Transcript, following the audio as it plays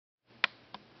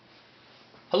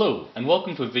Hello, and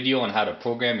welcome to a video on how to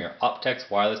program your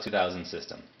Optex Wireless 2000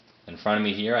 system. In front of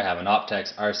me here I have an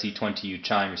Optex RCTD-20U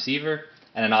chime receiver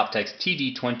and an Optex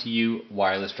RCTD-20U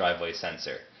wireless driveway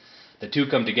sensor. The two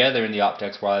come together in the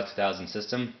Optex Wireless 2000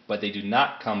 system, but they do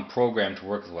not come programmed to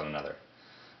work with one another.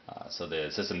 So the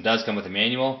system does come with a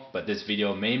manual, but this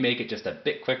video may make it just a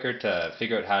bit quicker to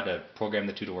figure out how to program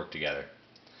the two to work together.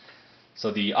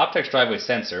 So the Optex driveway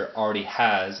sensor already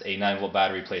has a 9-volt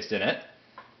battery placed in it,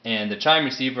 and the chime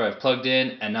receiver I've plugged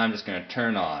in, and now I'm just going to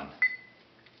turn on.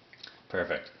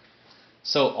 Perfect.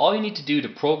 So all you need to do to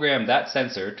program that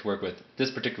sensor to work with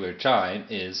this particular chime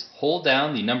is hold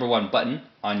down the number 1 button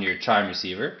on your chime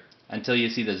receiver until you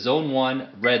see the zone 1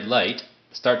 red light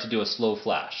start to do a slow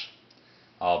flash.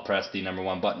 I'll press the number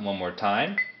 1 button one more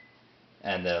time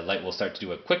and the light will start to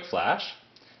do a quick flash.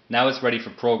 Now it's ready for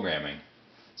programming.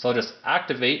 So I'll just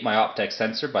activate my Optex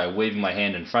sensor by waving my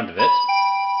hand in front of it.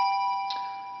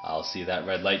 I'll see that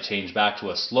red light change back to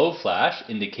a slow flash,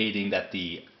 indicating that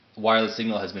the wireless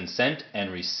signal has been sent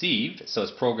and received, so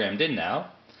it's programmed in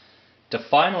now. To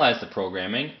finalize the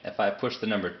programming, if I push the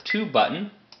number 2 button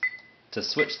to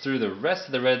switch through the rest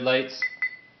of the red lights,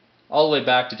 all the way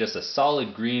back to just a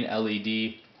solid green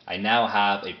LED, I now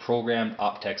have a programmed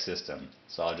Optex system.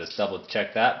 So I'll just double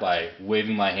check that by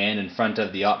waving my hand in front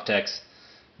of the Optex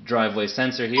driveway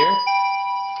sensor here,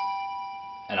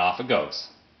 and off it goes.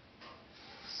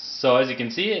 So as you can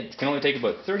see, it can only take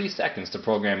about 30 seconds to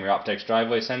program your Optex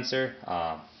driveway sensor,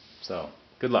 so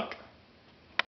good luck.